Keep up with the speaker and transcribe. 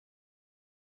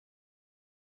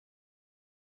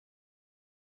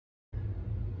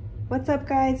What's up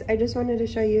guys? I just wanted to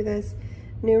show you this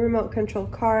new remote control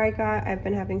car I got. I've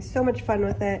been having so much fun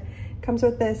with it. It comes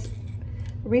with this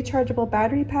rechargeable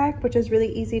battery pack, which is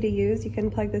really easy to use. You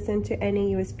can plug this into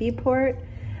any USB port,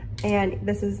 and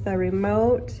this is the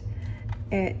remote.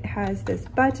 It has this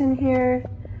button here,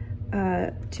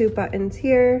 two buttons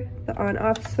here, the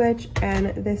on-off switch,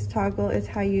 and this toggle is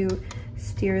how you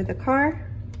steer the car.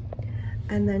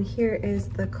 And then here is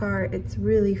the car. It's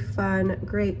really fun,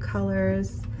 great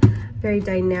colors, very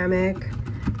dynamic,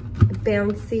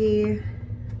 bouncy.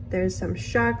 There's some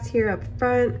shocks here up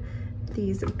front,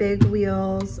 these big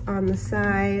wheels on the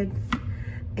sides,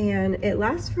 and it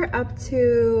lasts for up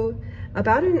to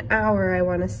about an hour, I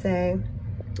want to say.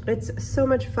 It's so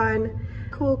much fun.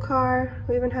 Cool car.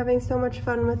 We've been having so much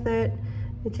fun with it.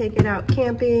 We take it out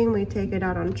camping, we take it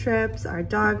out on trips. Our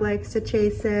dog likes to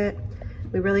chase it.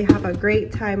 We really have a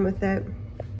great time with it.